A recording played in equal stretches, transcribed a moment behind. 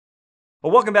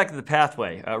Well, welcome back to The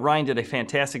Pathway. Ryan did a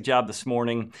fantastic job this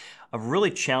morning of really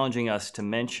challenging us to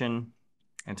mention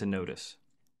and to notice,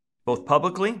 both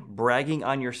publicly, bragging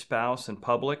on your spouse in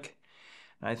public.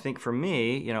 And I think for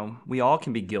me, we all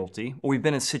can be guilty, or we've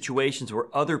been in situations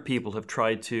where other people have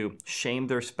tried to shame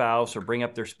their spouse or bring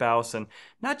up their spouse, and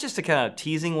not just a kind of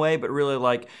teasing way, but really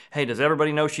like, hey, does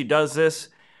everybody know she does this?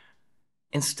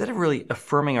 Instead of really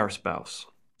affirming our spouse,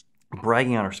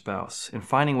 bragging on our spouse, and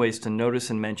finding ways to notice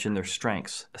and mention their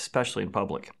strengths, especially in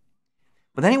public.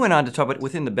 But then he went on to talk about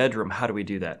within the bedroom, how do we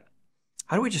do that?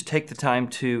 How do we just take the time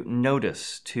to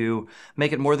notice, to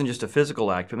make it more than just a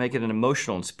physical act, but make it an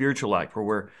emotional and spiritual act where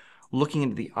we're looking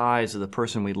into the eyes of the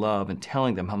person we love and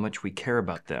telling them how much we care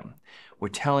about them. We're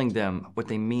telling them what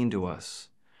they mean to us,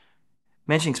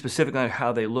 mentioning specifically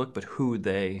how they look, but who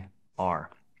they are.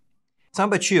 It's not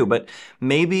about you, but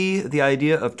maybe the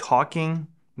idea of talking,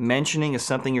 mentioning is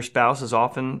something your spouse has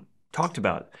often talked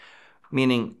about,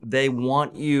 meaning they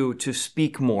want you to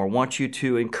speak more, want you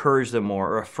to encourage them more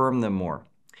or affirm them more.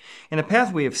 In a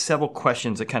path, we have several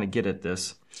questions that kind of get at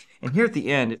this. And here at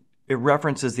the end, it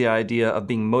references the idea of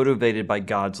being motivated by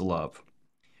God's love.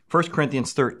 1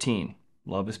 Corinthians 13,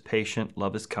 love is patient,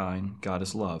 love is kind, God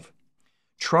is love.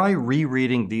 Try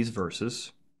rereading these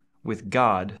verses with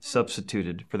God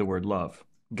substituted for the word love.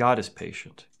 God is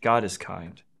patient, God is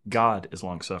kind, God is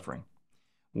long-suffering.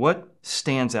 What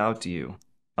stands out to you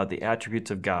about the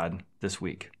attributes of God this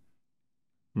week?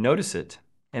 Notice it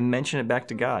and mention it back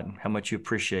to God, how much you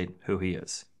appreciate who He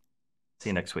is. See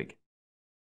you next week.